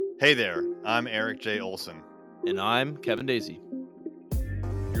Hey there, I'm Eric J. Olson. And I'm Kevin Daisy.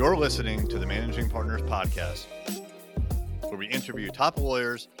 You're listening to the Managing Partners Podcast, where we interview top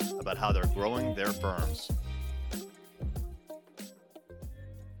lawyers about how they're growing their firms.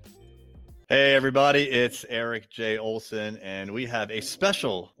 Hey everybody, it's Eric J. Olson, and we have a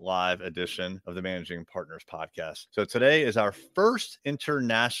special live edition of the Managing Partners Podcast. So today is our first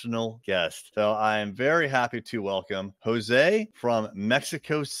international guest. So I am very happy to welcome José from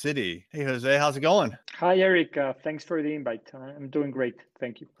Mexico City. Hey José, how's it going? Hi Eric, thanks for the invite. I'm doing great,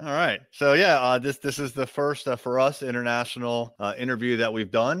 thank you. All right. So this is the first for us international interview that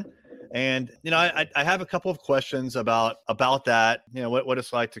we've done. And, I have a couple of questions about that, what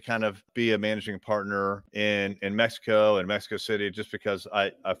it's like to kind of be a managing partner in Mexico and Mexico City, just because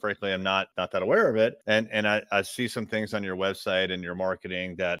I frankly am not that aware of it. And I see some things on your website and your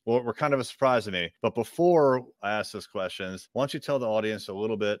marketing that were kind of a surprise to me. But before I ask those questions, why don't you tell the audience a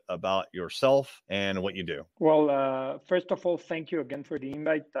little bit about yourself and what you do? Well, first of all, thank you again for the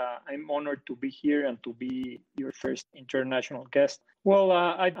invite. I'm honored to be here and to be your first international guest. Well,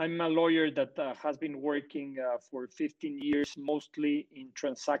 I'm a lawyer that has been working for 15 years, mostly in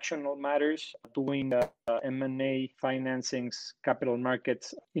transactional matters, doing M&A, financings, capital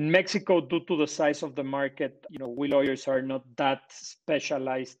markets. In Mexico, due to the size of the market, we lawyers are not that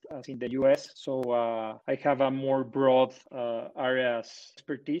specialized as in the US. So I have a more broad areas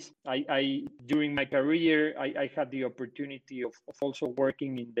expertise. During my career, I had the opportunity of also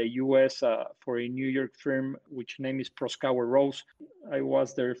working in the US for a New York firm, which name is Proskauer Rose. I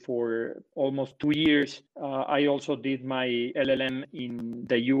was there for almost 2 years. I also did my LLM in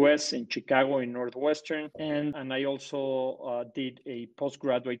the US, in Chicago, in Northwestern, and I also did a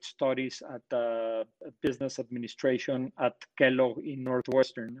postgraduate studies at business administration at Kellogg in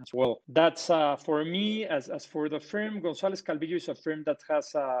Northwestern as well. That's for me. As for the firm, Gonzalez Calvillo is a firm that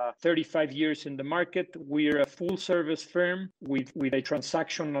has 35 years in the market. We're a full service firm with a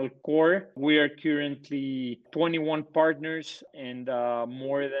transactional core. We are currently 21 partners and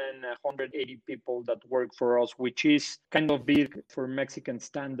more than 180 people that work for us, which is kind of big for Mexican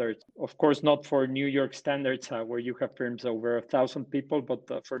standards. Of course, not for New York standards, where you have firms over 1,000 people,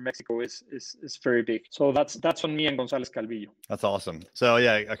 but for Mexico is very big. So that's on me and Gonzalez Calvillo. That's awesome. So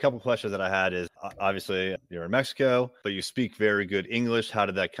a couple of questions that I had is, obviously you're in Mexico, but you speak very good English. How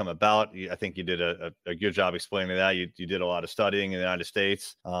did that come about? I think you did a good job explaining that. You did a lot of studying in the United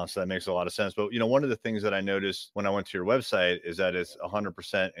States, so that makes a lot of sense. But one of the things that I noticed when I went to your website is that it's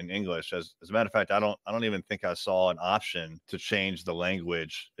 100% in English. As a matter of fact, I don't even think I saw an option to change the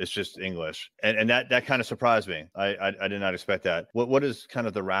language. It's just English, and that kind of surprised me. I did not expect that. What is kind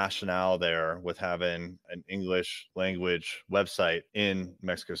of the rationale there with having an English language website in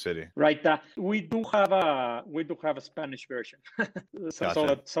Mexico City? Right. We do have a Spanish version,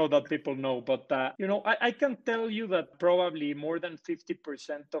 Gotcha. so that people know. But I can tell you that probably more than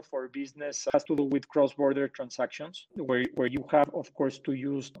 50% of our business has to do with cross-border transactions, where you have, of course, to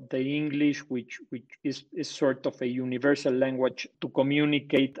use the English, which is sort of a universal language to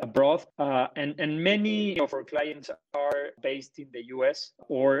communicate abroad. And many of our clients are based in the US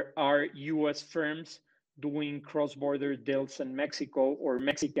or are US firms doing cross-border deals in Mexico, or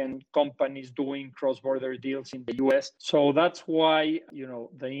Mexican companies doing cross-border deals in the US. So that's why,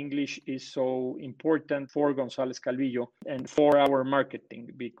 the English is so important for Gonzalez Calvillo and for our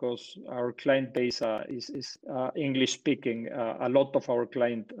marketing, because our client base is English speaking. A lot of our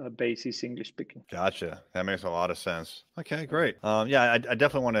client base is English speaking. Gotcha. That makes a lot of sense. Okay, great. I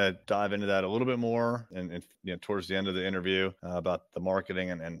definitely want to dive into that a little bit more and towards the end of the interview about the marketing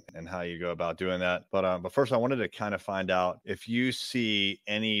and how you go about doing that. But first, I wanted to kind of find out if you see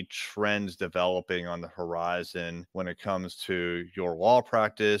any trends developing on the horizon when it comes to your law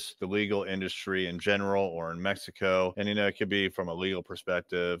practice, the legal industry in general, or in Mexico. And, it could be from a legal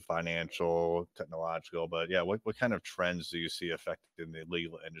perspective, financial, technological, but what kind of trends do you see affecting the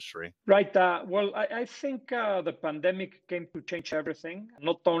legal industry? Right. Well, I think the pandemic came to change everything,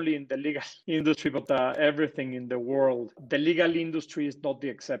 not only in the legal industry, but everything in the world. The legal industry is not the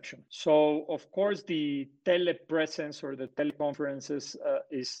exception. So, of course, the telepresence or the teleconferences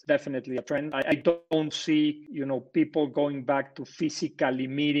is definitely a trend. I don't see, people going back to physically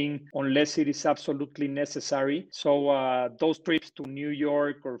meeting unless it is absolutely necessary. So those trips to New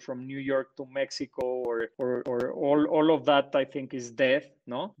York or from New York to Mexico or all of that, I think, is dead.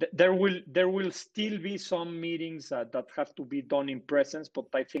 No, there will still be some meetings that have to be done in presence, but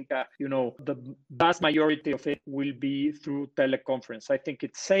I think the vast majority of it will be through teleconference. I think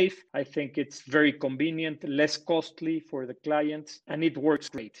it's safe. I think it's very convenient, less costly for the clients, and it works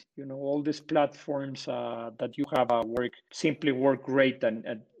great. All these platforms that you have simply work great, and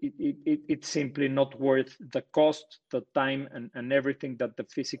it's simply not worth the cost, the time, and everything that the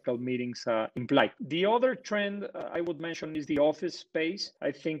physical meetings imply. The other trend I would mention is the office space.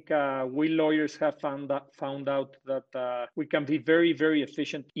 I think we lawyers have found out that we can be very, very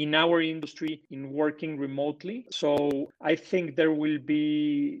efficient in our industry in working remotely. So I think there will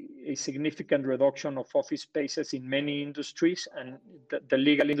be a significant reduction of office spaces in many industries, and the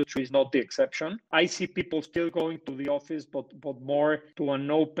legal industry is not the exception. I see people still going to the office, but more to an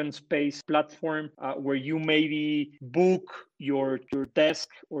open space platform where you maybe book your desk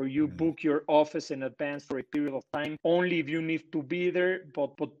or you book your office in advance for a period of time, only if you need to be there.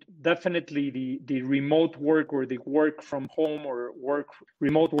 But definitely the remote work or the work from home or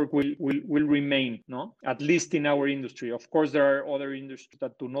remote work will remain, no? At least in our industry. Of course, there are other industries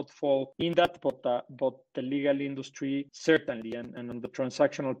that do not fall in that, but the legal industry certainly, and on the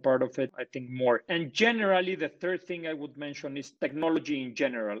transactional part of it, I think more. And generally, the third thing I would mention is technology in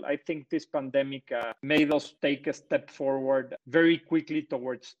general. I think this pandemic made us take a step forward very quickly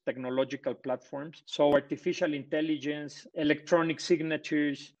towards technological platforms. So artificial intelligence, electronic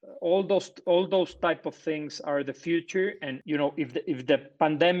signatures, all those type of things are the future. And if the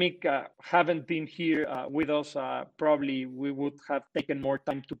pandemic haven't been here with us, probably we would have taken more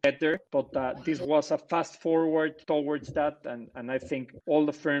time to get there. But this was a fast forward towards that, and I think all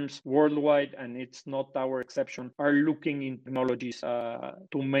the firms worldwide, and it's not our exception, are looking in technologies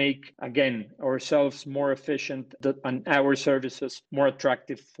to make again ourselves more efficient and our services more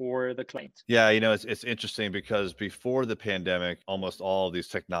attractive for the clients. Yeah, it's interesting because before the pandemic, almost all of these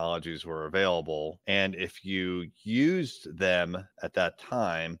technologies were available. And if you used them at that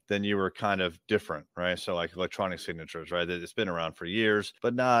time, then you were kind of different, right? So like electronic signatures, right? It's been around for years,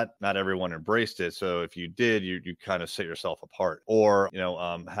 but not everyone embraced it. So if you did, you kind of set yourself apart. Or,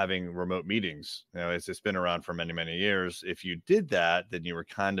 having remote meetings, it's been around for many, many years. If you did that, then you were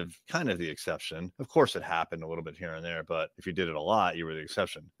kind of the exception. Of course, it happened a little bit here and there, but if you did it a lot, you were the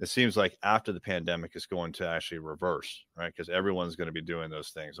exception. It seems like after the pandemic, it's going to actually reverse, right? Because everyone's going to be doing those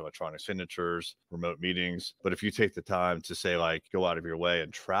things, electronic signatures, remote meetings. But if you take the time to say, like, go out of your way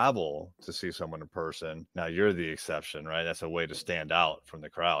and travel to see someone in person, now you're the exception, right? That's a way to stand out from the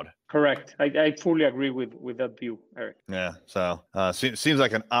crowd. Correct. I fully agree with that view, Eric. Yeah. So seems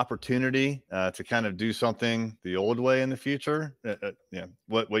like an opportunity to kind of do something the old way in the future.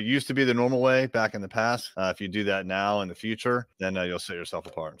 What used to be the normal way back in the past. If you do that now in the future, then you'll set yourself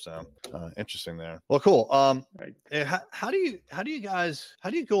apart. So interesting there. Well, cool. Right. How do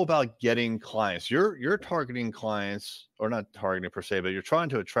you go about getting clients? You're targeting clients, or not targeting per se, but you're trying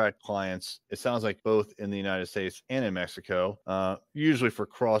to attract clients. It sounds like both in the United States and in Mexico, usually for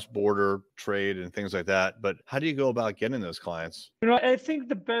cross-border trade and things like that. But how do you go about getting those clients? I think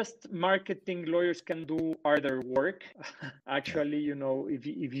the best marketing lawyers can do are their work. Actually,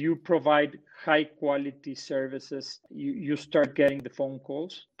 if you provide high quality services, you start getting the phone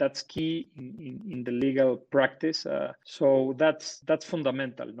calls. That's key in the legal practice. So that's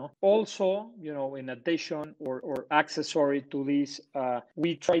fundamental. No. Also, in addition or accessory to this,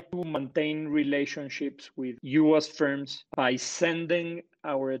 we try to maintain relationships with U.S. firms by sending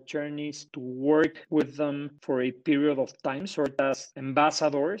our attorneys to work with them for a period of time, sort of as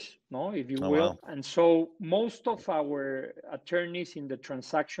ambassadors, if you will. Wow. And so most of our attorneys in the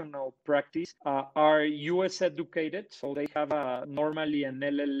transactional practice are US educated. So they have normally an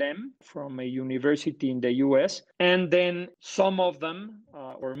LLM from a university in the US. And then some of them,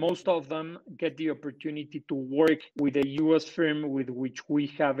 or most of them, get the opportunity to work with a US firm with which we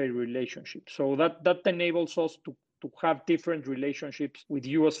have a relationship. So that enables us to have different relationships with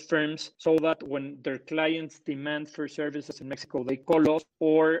US firms, so that when their clients demand for services in Mexico, they call us,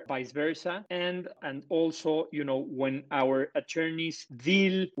 or vice versa. And also, when our attorneys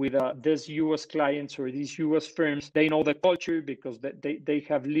deal with these US clients or these US firms, they know the culture because they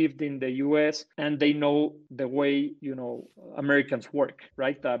have lived in the US and they know the way, Americans work,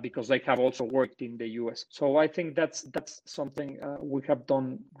 right? Because they have also worked in the US. So I think that's something we have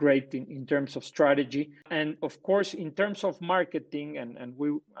done great in terms of strategy. And of course, in terms of marketing, and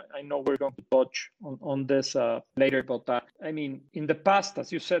I know we're going to touch on this later, but in the past,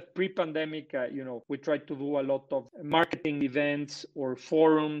 as you said, pre-pandemic, we tried to do a lot of marketing events or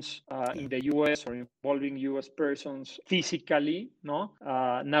forums in the US or involving US persons physically.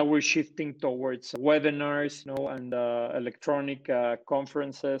 Now we're shifting towards webinars, and electronic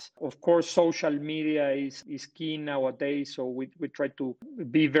conferences. Of course, social media is key nowadays, so we try to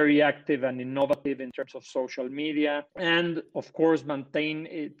be very active and innovative in terms of social media. media, and of course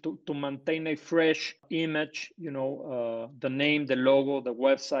to maintain a fresh image. The name, the logo, the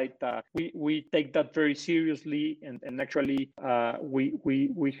website. We take that very seriously, and actually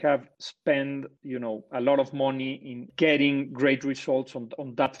we have spent a lot of money in getting great results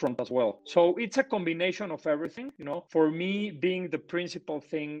on that front as well. So it's a combination of everything. For me, being the principal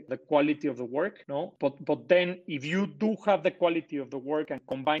thing, the quality of the work. But then if you do have the quality of the work and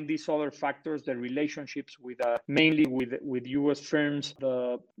combine these other factors, the relationships with mainly with U.S. firms,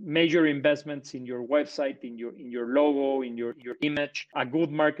 the major investments in your website, in your logo, in your image, a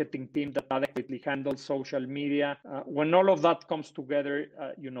good marketing team that adequately handles social media. When all of that comes together,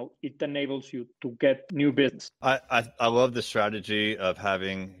 it enables you to get new business. I love the strategy of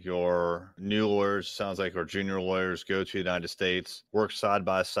having your new lawyers, sounds like, or junior lawyers, go to the United States, work side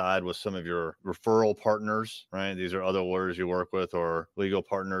by side with some of your referral partners, right? These are other lawyers you work with or legal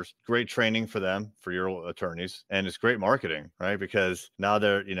partners. Great training for them, for your attorneys. And it's great marketing, right? Because now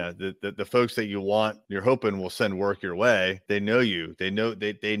they're, the folks that you want, you're hoping will send work your way. They know you. They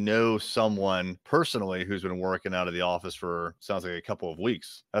know someone personally who's been working out of the office for, sounds like, a couple of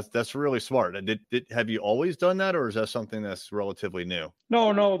weeks. That's really smart. Have you always done that, or is that something that's relatively new?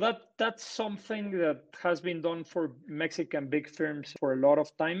 No, that's something that has been done for Mexican big firms for a lot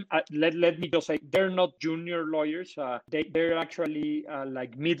of time. Let me just say, they're not junior lawyers. They're actually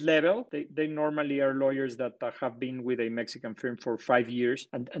like mid-level. They normally are lawyers that have been with a Mexican firm for 5 years,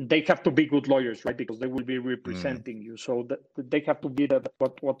 and they have to be good lawyers, right? Because they will be representing you. So they have to be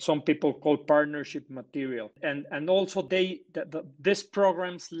what some people call partnership material. And also these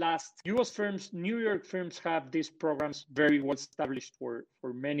programs last. U.S. firms, New York firms have these programs very well established for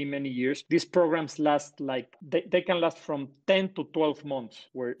many years. These programs last they can last from 10 to 12 months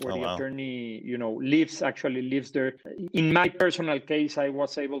where the attorney actually lives there. In my personal case, I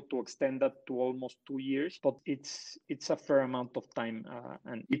was able to extend that to almost 2 years, but it's a fair amount of time,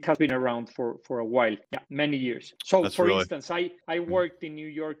 and it has been around for a while. Many years. So for instance, I worked in New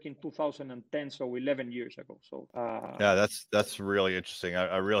York in 2010, so 11 years ago. So that's really interesting.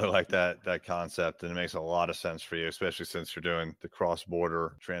 I really like that concept, and it makes a lot of sense for you, especially since you're doing the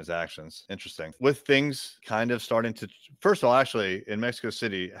cross-border transactions. Interesting. With things kind of starting to, first of all, actually, in Mexico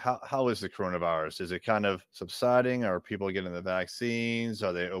City, how is the coronavirus? Is it kind of subsiding? Are people getting the vaccines?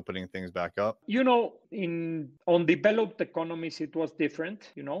 Are they opening things back up? On developed economies, it was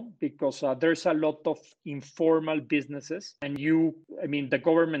different, because there's a lot of informal businesses, and the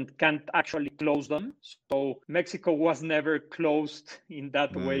government can't actually close them. So Mexico was never closed in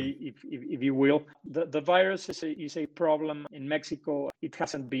that way, if you will. The virus is a problem in Mexico. It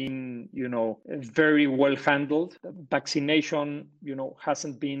hasn't been, very well handled. Vaccination,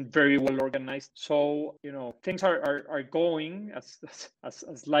 hasn't been very well organized. So, things are going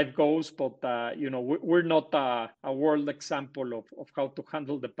as life goes, but we're not a world example of how to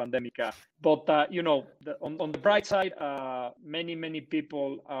handle the pandemic. But on the bright side, many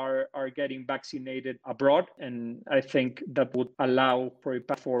people are getting vaccinated abroad, and I think that would allow for a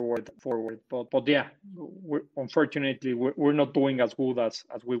path forward. But yeah, unfortunately, we're not doing as good as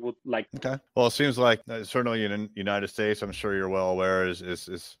we would like. Okay. Well, it seems like certainly in the United States, I'm sure you're well aware,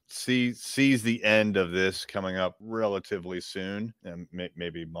 sees the end of this coming up relatively soon, and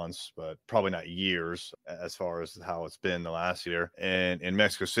maybe months, but probably not years, as far as how it's been the last year. And in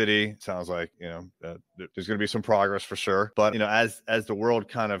Mexico City, it sounds like there's going to be some progress for sure. But as the world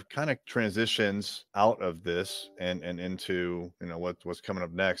kind of transitions out of this and into what's coming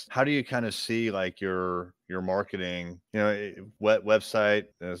up next, how do you kind of see like your marketing, website,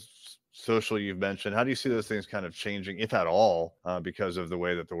 social you've mentioned? How do you see those things kind of changing, if at all, because of the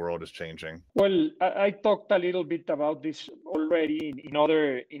way that the world is changing? Well, I talked a little bit about this already in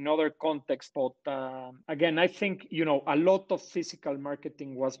other contexts, but again, I think a lot of physical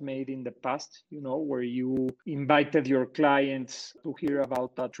marketing was made in the past, where you invited your clients to hear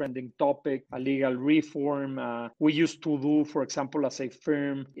about a trending topic, a legal reform. We used to do, for example, as a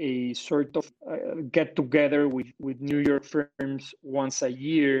firm, a sort of get together with New York firms once a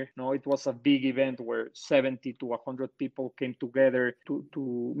year. It was a big event where 70 to 100 people came together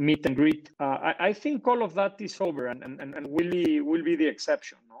to meet and greet. I think all of that is over, and will be the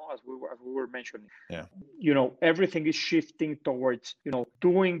exception, as we were mentioning. Yeah. Everything is shifting towards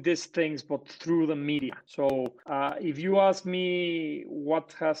doing these things, but through the media. So if you ask me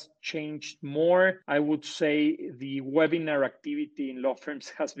what has changed more, I would say the webinar activity in law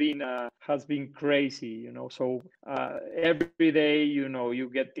firms has been crazy. So every day, you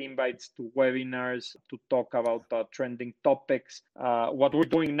get invites to webinars to talk about trending topics. What we're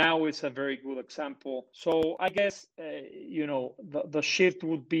doing now is a very good example. So I guess the shift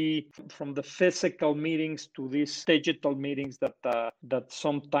would be be from the physical meetings to these digital meetings that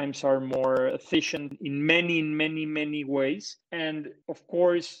sometimes are more efficient in many ways. And of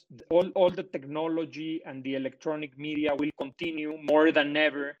course, all the technology and the electronic media will continue more than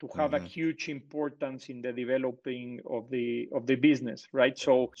ever to have a huge importance in the developing of the business, right?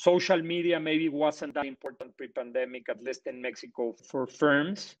 So social media maybe wasn't that important pre-pandemic, at least in Mexico, for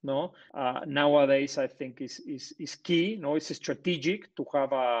firms. No, nowadays I think is key. No, it's strategic to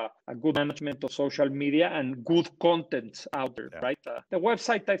have a good management of social media and good content out there, right? The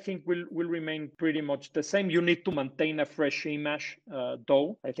website I think will remain pretty much the same. You need to maintain a fresh image,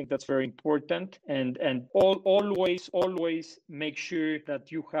 though. I think that's very important, and always make sure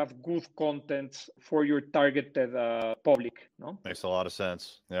that you have good content for your targeted public. No, makes a lot of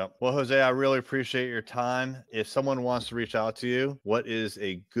sense. Yeah. Well, Jose, I really appreciate your time. If someone wants to reach out to you, what is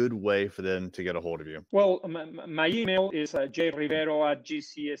a good way for them to get a hold of you? Well, my email is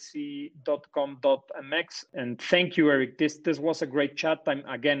jrivero@gcsc.com.mx. And thank you, Eric. This was a great chat. I'm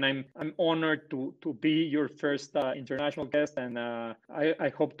honored to be your first international guest, and I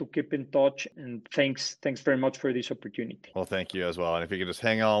hope to keep in touch. And thanks very much for this opportunity. Well, thank you as well. And if you could just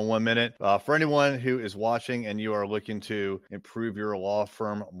hang on 1 minute, for anyone who is watching and you are looking to improve your law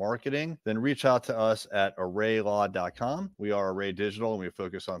firm marketing, then reach out to us at arraylaw.com. We are Array Digital, and we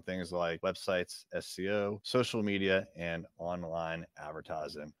focus on things like websites, SEO, social media, and online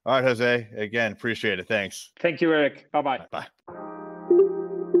advertising. All right, Jose, again, appreciate it. Thanks. Thank you, Eric. Bye-bye. Bye.